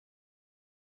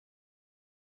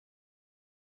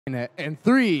And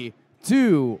 3,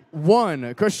 2,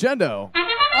 1, crescendo.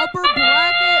 Upper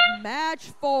bracket match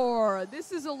 4.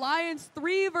 This is Alliance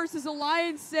 3 versus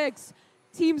Alliance 6.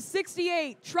 Team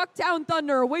 68, Trucktown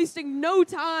Thunder, wasting no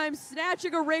time,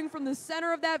 snatching a ring from the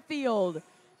center of that field.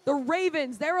 The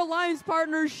Ravens, their alliance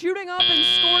partners, shooting up and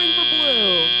scoring for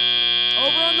blue.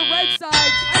 Over on the red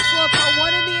side, Tesla put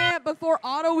one in the amp before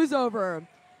auto was over.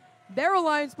 Their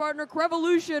alliance partner,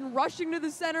 Crevolution, rushing to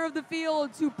the center of the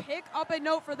field to pick up a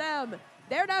note for them.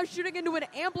 They're now shooting into an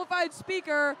amplified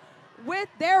speaker with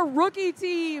their rookie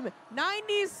team,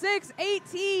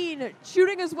 96-18,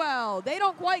 shooting as well. They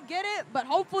don't quite get it, but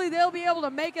hopefully they'll be able to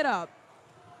make it up.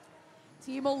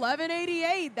 Team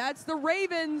 1188, that's the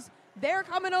Ravens. They're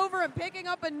coming over and picking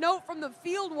up a note from the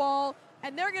field wall,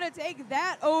 and they're going to take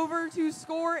that over to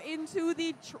score into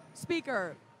the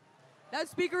speaker. That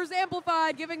speaker is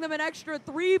amplified, giving them an extra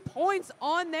 3 points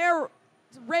on their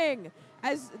ring,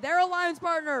 as their alliance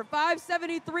partner,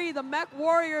 573, the Mech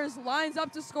Warriors, lines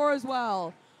up to score as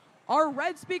well. Our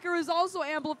red speaker is also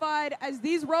amplified, as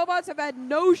these robots have had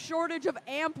no shortage of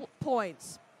amp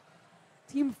points.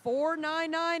 Team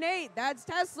 4998, that's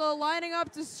Tesla, lining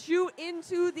up to shoot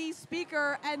into the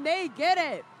speaker, and they get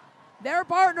it. Their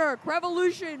partner,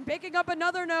 Crevolution, picking up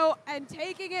another note and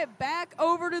taking it back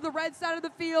over to the red side of the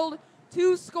field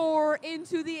to score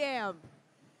into the amp.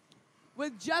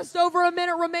 With just over a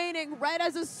minute remaining, Red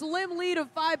has a slim lead of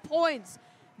 5 points.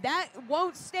 That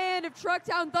won't stand if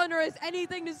Trucktown Thunder has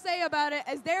anything to say about it,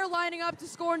 as they're lining up to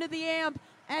score into the amp,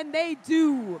 and they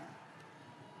do.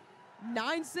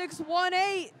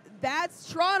 9618,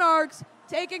 that's Tronarchs,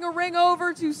 taking a ring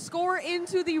over to score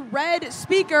into the red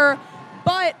speaker,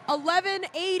 but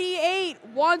 1188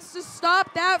 wants to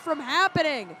stop that from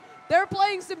happening. They're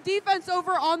playing some defense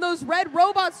over on those red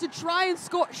robots to try and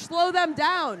slow them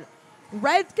down.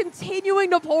 Red's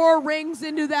continuing to pour rings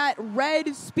into that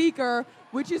red speaker,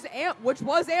 which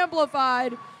was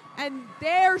amplified, and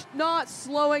they're not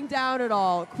slowing down at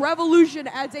all. Crevolution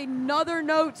adds another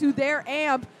note to their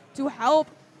amp to help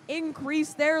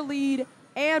increase their lead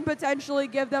and potentially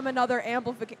give them another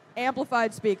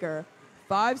amplified speaker.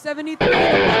 573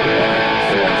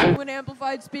 to an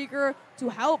amplified speaker to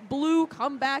help Blue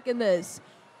come back in this.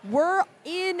 We're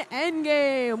in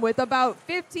endgame with about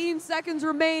 15 seconds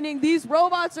remaining. These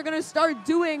robots are going to start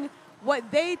doing what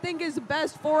they think is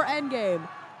best for endgame.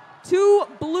 Two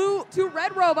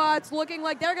red robots looking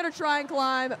like they're going to try and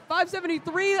climb.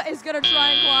 573 is going to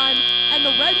try and climb. And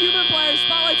the red human player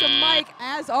spotlights a mic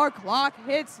as our clock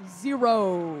hits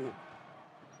 0.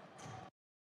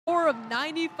 Score of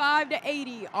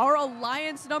 95-80. Our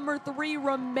alliance number 3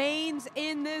 remains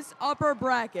in this upper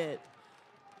bracket.